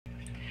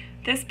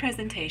This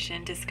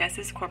presentation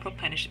discusses corporal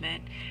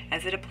punishment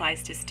as it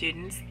applies to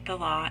students, the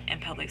law, and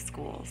public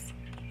schools.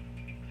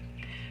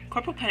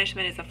 Corporal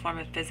punishment is a form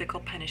of physical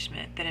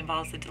punishment that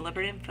involves the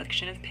deliberate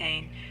infliction of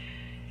pain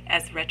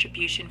as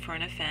retribution for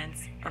an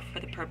offense or for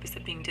the purpose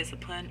of being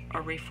disciplined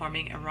or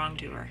reforming a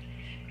wrongdoer.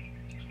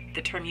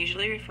 The term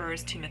usually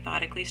refers to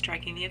methodically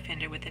striking the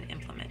offender with an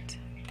implement.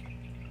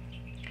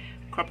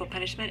 Corporal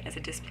punishment as a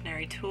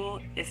disciplinary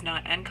tool is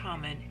not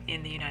uncommon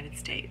in the United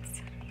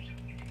States.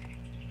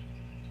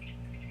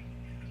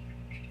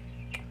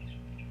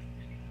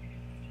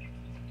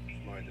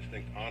 It's my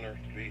distinct honor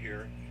to be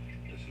here.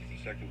 This is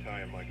the second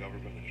time my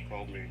government has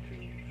called me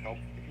to help.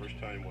 The first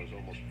time was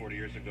almost 40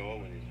 years ago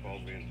when you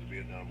called me into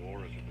the Vietnam War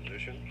as a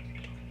physician,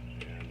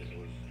 and it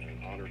was an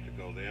honor to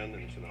go then,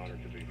 and it's an honor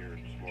to be here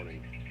this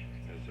morning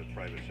as a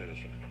private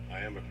citizen.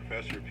 I am a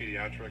professor of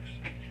pediatrics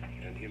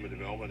and human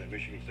development at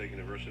Michigan State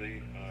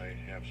University. I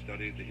have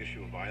studied the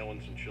issue of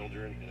violence in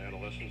children and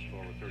adolescents for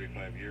over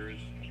 35 years.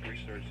 I've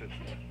researched it,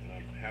 and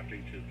I'm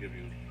happy to give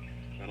you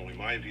not only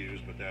my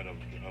views, but that of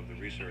the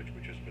research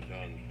which has been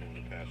done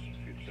over the past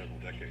several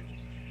decades.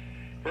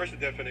 First, the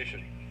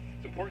definition.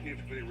 It's important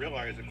you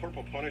realize that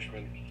corporal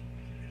punishment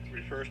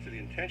refers to the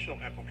intentional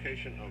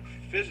application of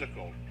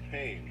physical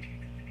pain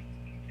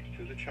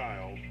to the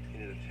child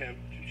in an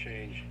attempt to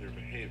change their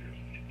behavior.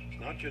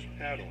 It's not just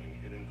paddling.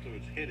 It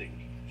includes hitting,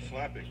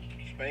 slapping,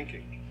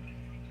 spanking,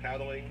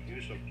 paddling,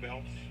 use of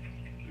belts,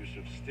 use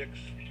of sticks,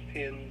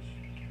 pins,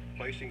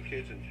 placing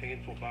kids in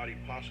painful body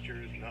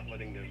postures, not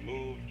letting them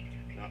move,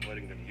 not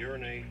letting them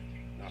urinate,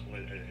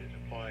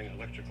 applying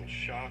electrical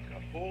shock,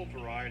 a whole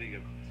variety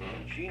of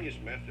ingenious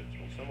methods.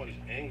 When someone is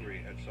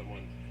angry at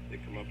someone, they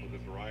come up with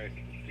a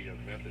variety of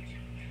methods.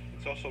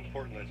 It's also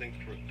important, I think,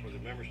 for the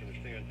members to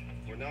understand,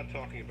 we're not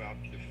talking about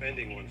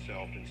defending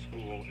oneself in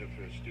school if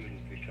a student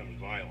becomes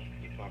violent.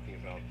 We're talking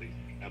about the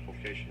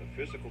application of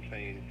physical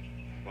pain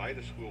by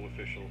the school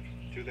official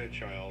to that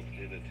child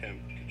in an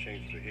attempt to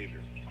change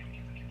behavior.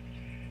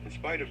 In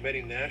spite of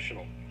many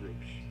national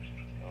groups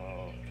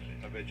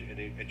of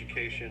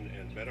education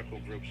and medical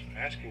groups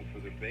asking for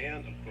the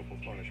ban of corporal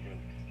punishment,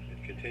 it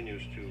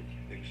continues to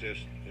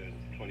exist in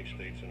 20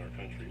 states in our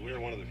country. We are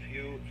one of the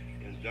few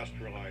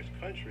industrialized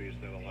countries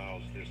that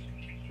allows this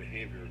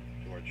behavior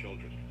to our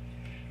children.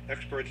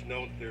 Experts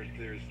note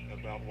there's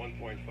about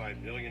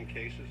 1.5 million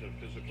cases of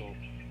physical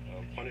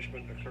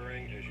punishment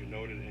occurring. As you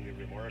noted in your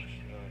remarks,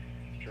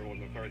 Chairman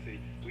McCarthy,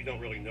 we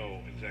don't really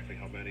know exactly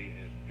how many.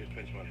 It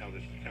depends on how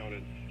this is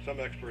counted. Some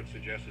experts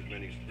suggest as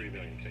many as 3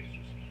 million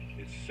cases.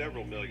 It's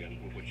several million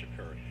which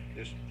occur.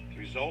 This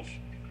results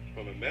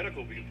from a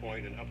medical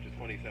viewpoint in up to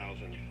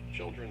 20,000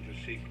 children who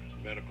seek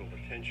medical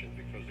attention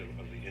because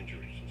of the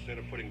injuries. Instead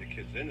of putting the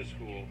kids into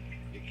school,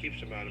 it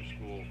keeps them out of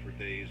school for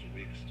days,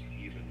 weeks,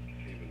 even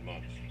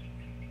months.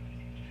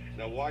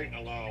 Now, why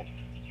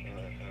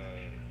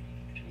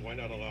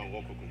not allow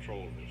local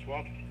control of this?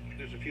 Well,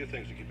 there's a few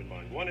things to keep in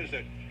mind. One is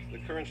that the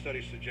current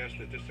studies suggest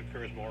that this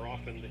occurs more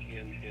often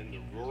in the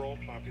rural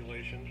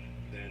population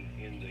than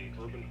in the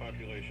urban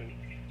population.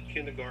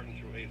 Kindergarten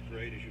through 8th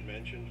grade, as you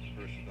mentioned,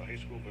 versus the high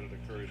school, but it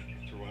occurs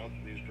throughout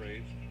these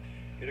grades.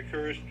 It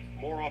occurs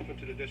more often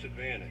to the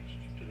disadvantaged,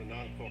 to the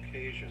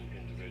non-Caucasian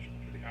individual,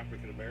 to the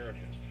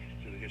African-American,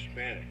 to the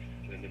Hispanic,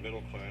 than the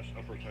middle-class,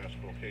 upper-class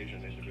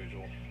Caucasian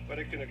individual, but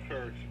it can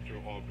occur through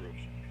all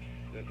groups.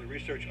 The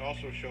research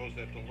also shows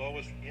that the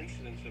lowest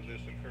incidence of this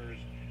occurs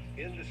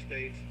in the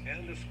states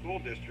and the school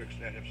districts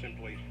that have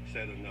simply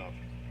said enough,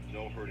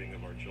 no hurting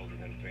of our children,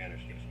 and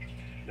banished this.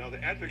 Now,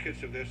 the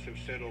advocates of this have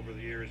said over the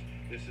years,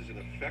 this is an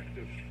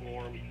effective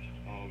form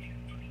of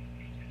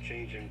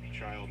changing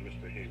child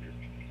misbehavior.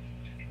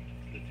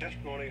 The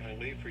testimony I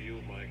leave for you,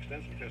 my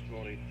extensive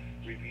testimony,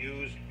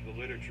 reviews the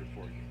literature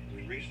for you.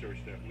 The research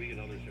that we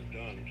and others have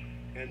done,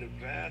 and the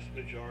vast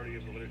majority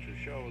of the literature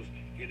shows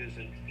it is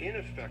an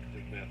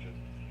ineffective method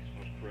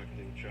of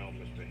correcting child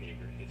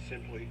misbehavior. It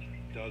simply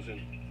doesn't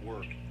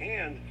work,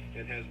 and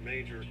it has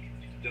major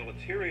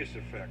deleterious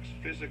effects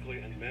physically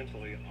and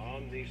mentally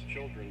on these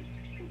children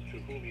to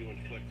whom you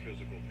inflict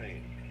physical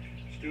pain.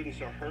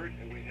 Students are hurt,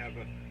 and we have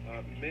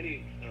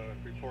many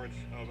reports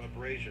of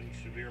abrasions,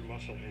 severe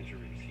muscle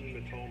injuries,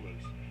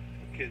 hematomas,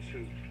 kids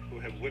who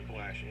have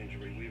whiplash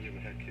injury. We've even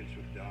had kids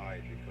who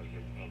died because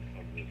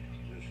of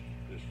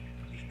this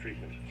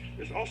treatment.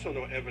 There's also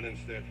no evidence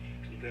that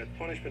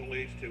punishment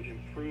leads to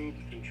improved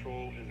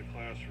control in the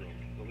classroom.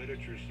 The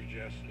literature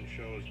suggests and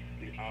shows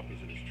the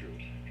opposite is true.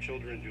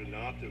 Children do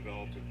not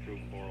develop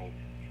improved moral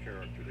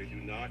character. They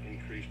do not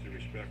increase the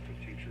respect for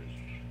teachers.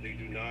 They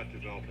do not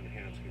develop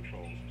enhanced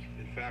controls.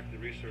 In fact, the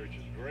research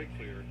is very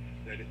clear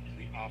that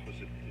the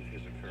opposite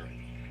is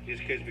occurring.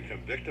 These kids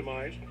become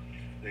victimized.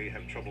 They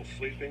have trouble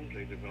sleeping.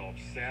 They develop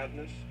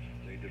sadness.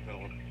 They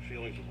develop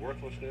feelings of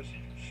worthlessness,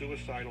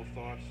 suicidal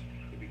thoughts.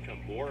 They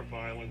become more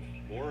violent,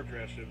 more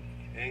aggressive,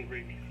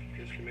 angry.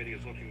 This committee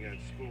is looking at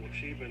school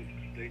achievement.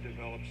 They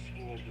develop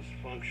school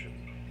dysfunction.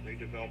 They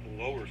develop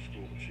lower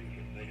school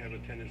achievement. They have a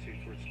tendency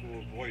toward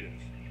school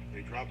avoidance.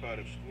 They drop out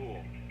of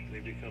school. They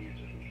become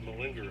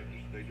malingerers.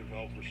 They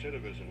develop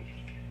recidivism.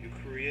 You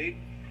create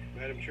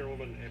Madam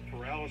Chairwoman, a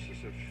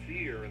paralysis of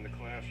fear in the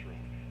classroom.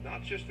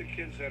 Not just the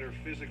kids that are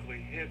physically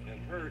hit and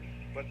hurt,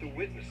 but the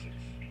witnesses.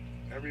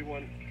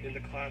 Everyone in the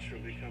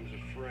classroom becomes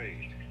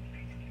afraid.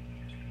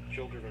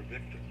 Children are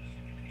victims.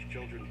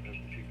 Children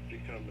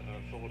become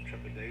full of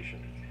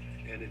trepidation.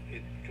 And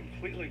it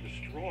completely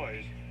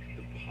destroys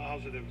the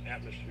positive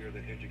atmosphere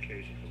that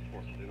education is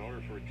important. In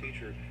order for a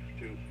teacher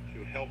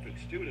to help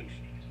its students,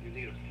 you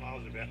need a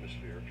positive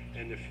atmosphere.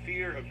 And the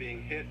fear of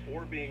being hit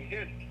or being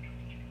hit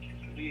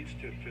leads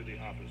to the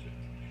opposite.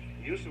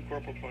 The use of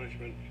corporal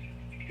punishment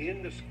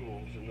in the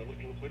schools, and the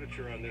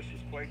literature on this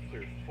is quite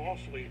clear,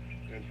 falsely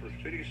and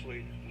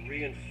perfidiously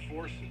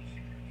reinforces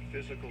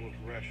physical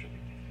aggression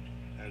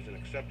as an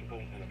acceptable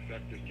and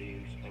effective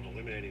means of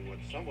eliminating what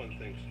someone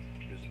thinks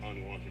is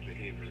unwanted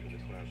behavior in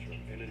the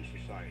classroom and in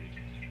society.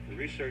 The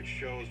research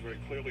shows very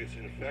clearly it's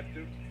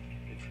ineffective,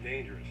 it's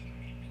dangerous.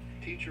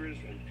 Teachers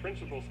and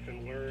principals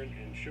can learn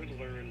and should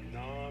learn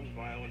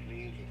non-violent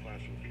means of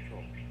classroom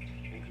control.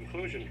 In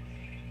conclusion,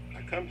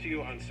 I come to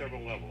you on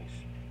several levels.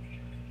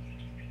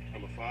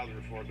 I'm a father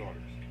of 4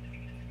 daughters.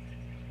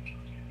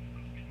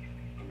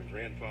 I'm a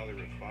grandfather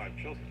of 5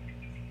 children.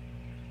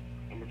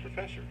 I'm a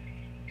professor.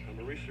 I'm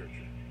a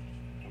researcher.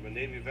 I'm a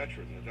Navy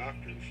veteran, a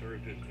doctor who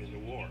served in the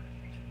war.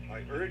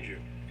 I urge you,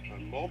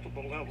 on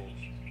multiple levels,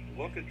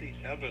 look at the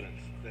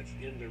evidence that's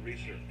in the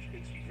research.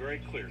 It's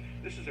very clear.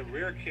 This is a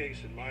rare case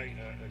in my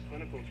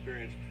clinical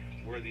experience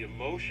where the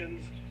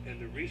emotions and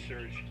the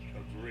research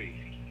agree,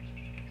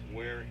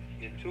 where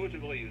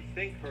intuitively you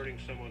think hurting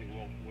someone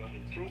will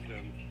improve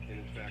them, and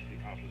in fact the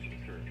opposite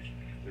occurs.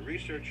 The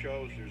research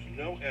shows there's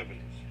no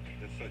evidence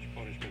that such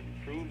punishment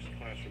improves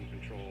classroom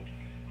control.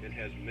 It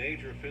has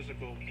major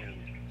physical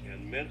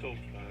and mental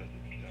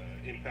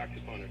impact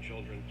upon our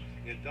children.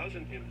 It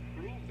doesn't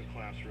improve the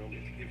classroom.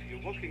 If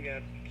you're looking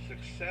at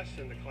success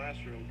in the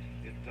classroom,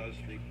 it does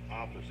the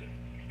opposite.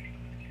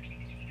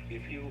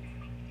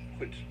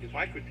 If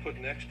I could put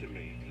next to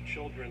me the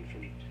children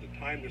from the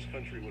time this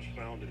country was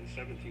founded in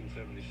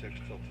 1776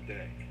 till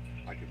today,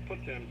 I could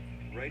put them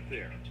right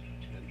there,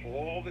 and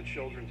all the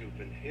children who've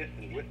been hit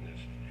and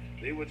witnessed,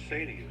 they would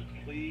say to you,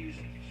 please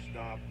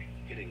stop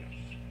hitting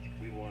us.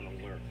 We want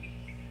to learn.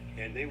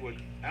 And they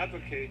would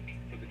advocate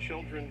for the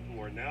children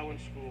who are now in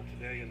school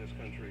today in this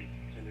country,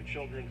 and the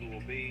children who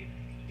will be,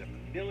 the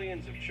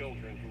millions of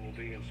children who will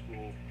be in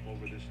school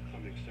over this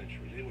coming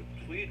century. They would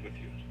plead with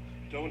you,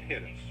 don't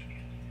hit us.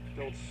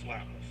 Don't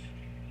slap us,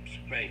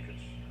 spank us,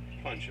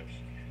 punch us,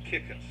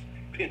 kick us,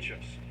 pinch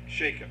us,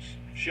 shake us,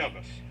 shove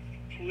us.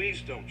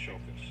 Please don't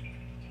choke us.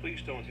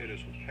 Please don't hit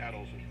us with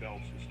paddles and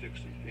belts and sticks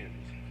and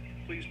pins.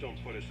 Please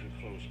don't put us in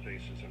closed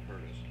spaces and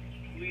hurt us.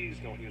 Please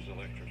don't use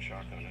electric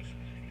shock on us.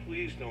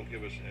 Please don't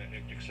give us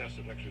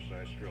excessive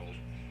exercise drills.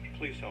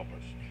 Please help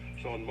us.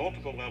 So on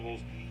multiple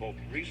levels, both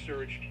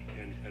research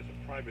and as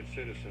a private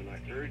citizen, I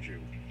urge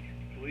you,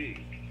 please,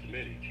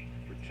 committee,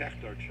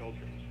 protect our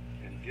children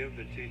and give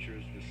the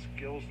teachers the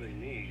skills they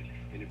need.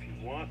 And if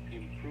you want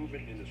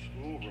improvement in the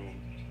schoolroom,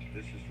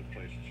 this is the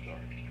place to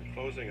start. In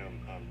closing,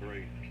 I'm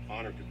very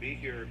honored to be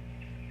here.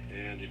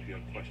 And if you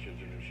have questions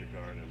in this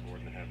regard, I'm more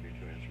than happy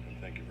to answer them.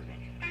 Thank you very much.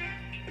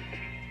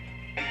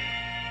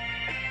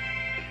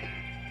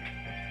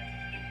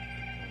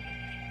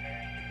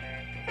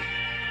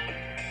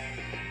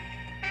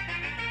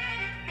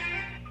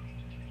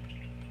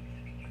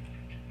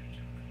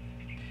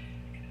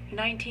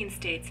 19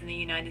 states in the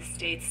United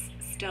States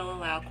still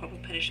allow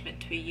corporal punishment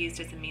to be used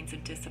as a means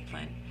of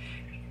discipline.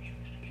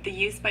 The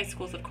use by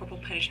schools of corporal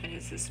punishment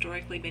has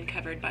historically been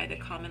covered by the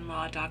common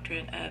law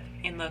doctrine of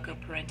in loco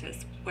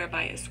parentis,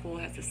 whereby a school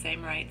has the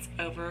same rights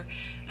over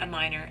a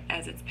minor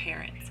as its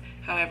parents.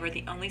 However,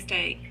 the only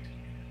state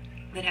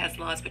that has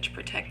laws which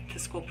protect the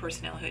school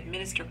personnel who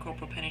administer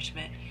corporal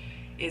punishment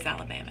is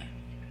Alabama.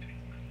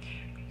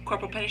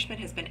 Corporal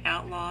punishment has been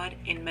outlawed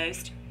in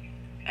most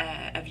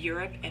of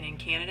Europe and in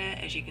Canada,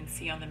 as you can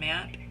see on the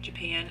map,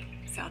 Japan,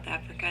 South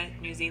Africa,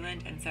 New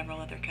Zealand, and several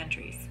other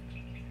countries.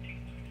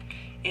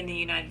 In the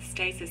United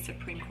States, the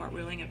Supreme Court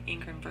ruling of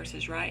Ingram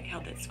v. Wright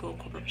held that school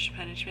corporal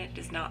punishment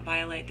does not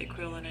violate the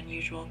cruel and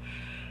unusual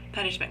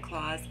punishment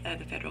clause of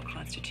the federal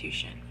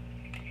Constitution.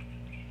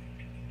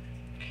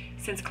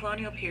 Since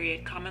colonial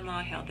period, common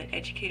law held that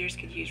educators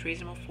could use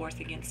reasonable force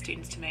against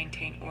students to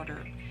maintain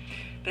order.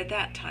 But at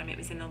that time, it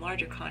was in the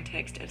larger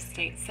context of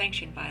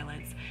state-sanctioned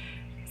violence,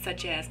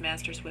 such as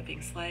masters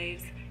whipping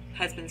slaves,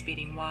 husbands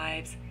beating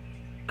wives,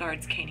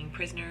 guards caning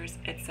prisoners,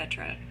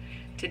 etc.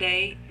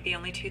 Today, the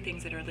only two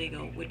things that are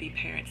legal would be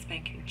parents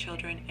spanking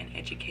children and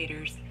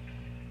educators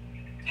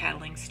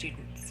paddling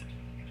students.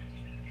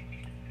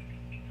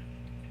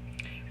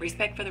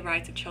 Respect for the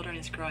rights of children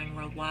is growing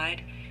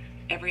worldwide.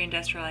 Every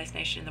industrialized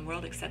nation in the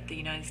world except the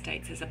United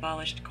States has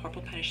abolished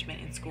corporal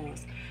punishment in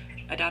schools.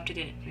 Adopted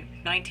in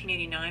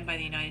 1989 by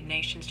the United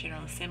Nations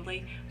General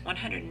Assembly,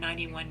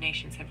 191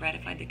 nations have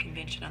ratified the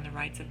Convention on the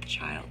Rights of the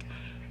Child.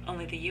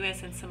 Only the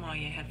U.S. and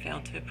Somalia have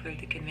failed to approve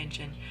the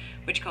convention,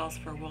 which calls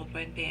for a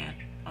worldwide ban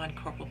on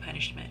corporal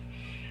punishment.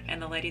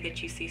 And the lady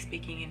that you see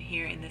speaking in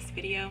here in this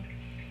video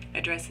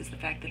addresses the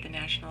fact that the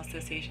National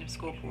Association of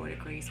School Board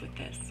agrees with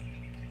this.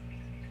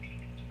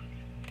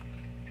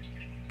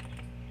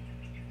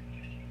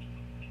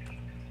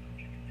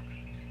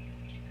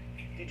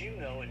 Did you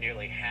know in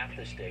nearly half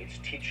the states,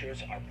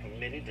 teachers are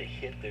permitted to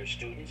hit their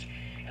students?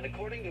 And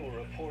according to a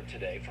report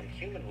today from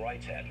human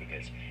rights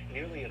advocates,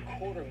 nearly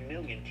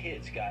 250,000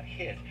 kids got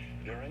hit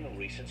during a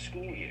recent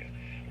school year.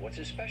 What's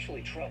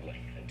especially troubling,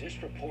 a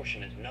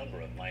disproportionate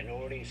number of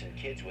minorities and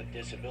kids with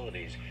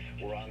disabilities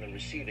were on the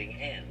receiving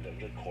end of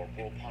the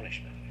corporal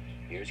punishment.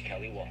 Here's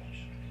Kelly Wallace.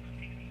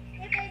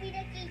 Hey, baby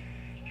Dickie.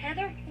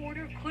 Heather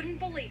Porter couldn't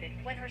believe it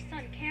when her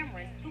son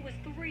Cameron, who was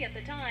 3 at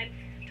the time,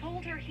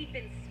 told her he'd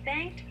been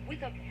spanked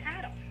with a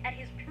paddle at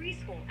his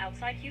preschool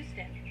outside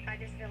Houston. I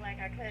just feel like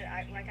I couldn't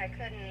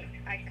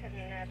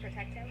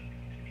protect him.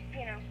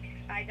 You know,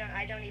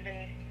 I don't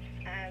even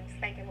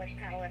spank him with a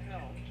paddle at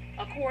home.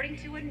 According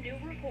to a new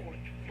report,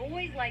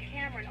 boys like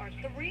Cameron are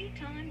 3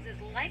 times as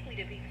likely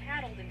to be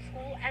paddled in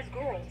school as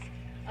girls.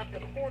 Of the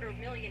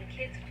 250,000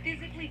 kids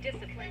physically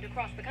disciplined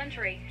across the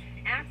country,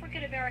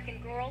 African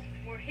American girls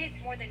were hit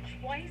more than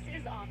twice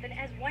as often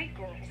as white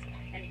girls,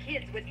 and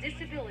kids with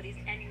disabilities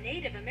and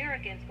Native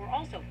Americans were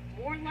also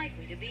more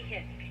likely to be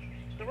hit.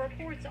 The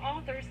report's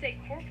authors say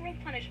corporal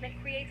punishment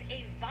creates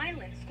a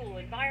violent school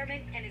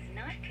environment and is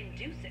not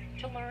conducive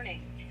to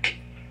learning.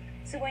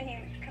 So when you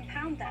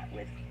compound that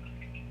with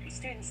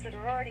students that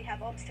already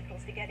have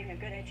obstacles to getting a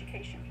good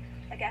education,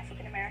 like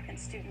African American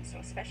students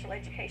or special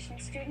education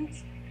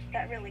students,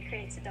 that really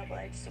creates a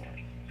double-edged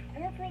sword.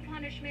 Corporal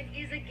punishment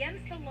is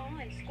against the law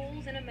in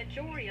schools in a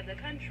majority of the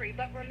country,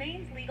 but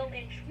remains legal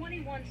in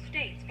 21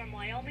 states from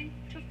Wyoming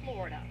to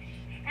Florida.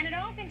 And it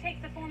often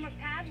takes the form of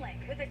paddling,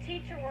 with a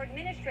teacher or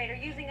administrator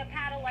using a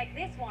paddle like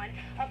this one.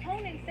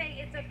 Opponents say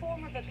it's a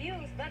form of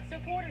abuse, but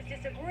supporters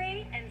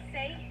disagree and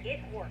say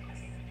it works.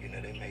 You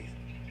know, they may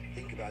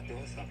think about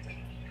doing something,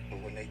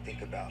 but when they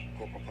think about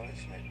corporal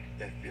punishment,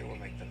 that fear will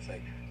make them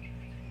say,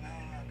 no,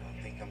 I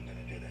don't think I'm going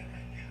to do that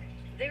right now.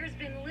 There's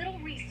been little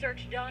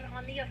research done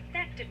on the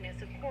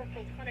effectiveness of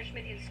corporal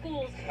punishment in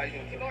schools,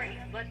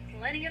 but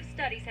plenty of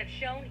studies have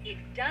shown it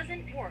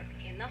doesn't work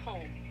in the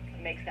home.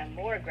 It makes them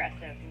more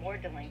aggressive, more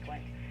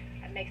delinquent.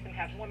 It makes them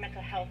have more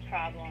mental health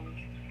problems.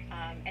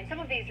 And some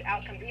of these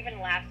outcomes even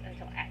last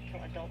until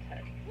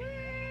adulthood.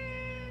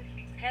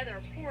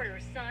 Heather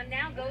Porter's son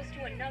now goes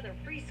to another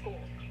preschool.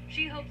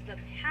 She hopes the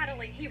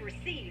paddling he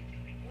received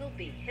will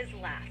be his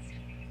last.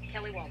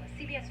 Kelly Wallace,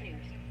 CBS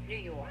News, New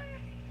York.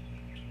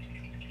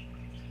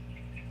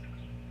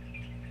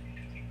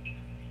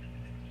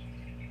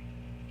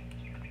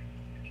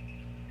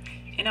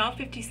 In all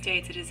 50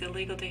 states, it is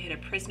illegal to hit a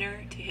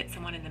prisoner, to hit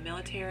someone in the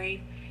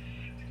military,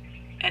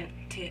 and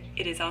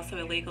it is also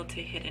illegal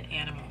to hit an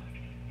animal.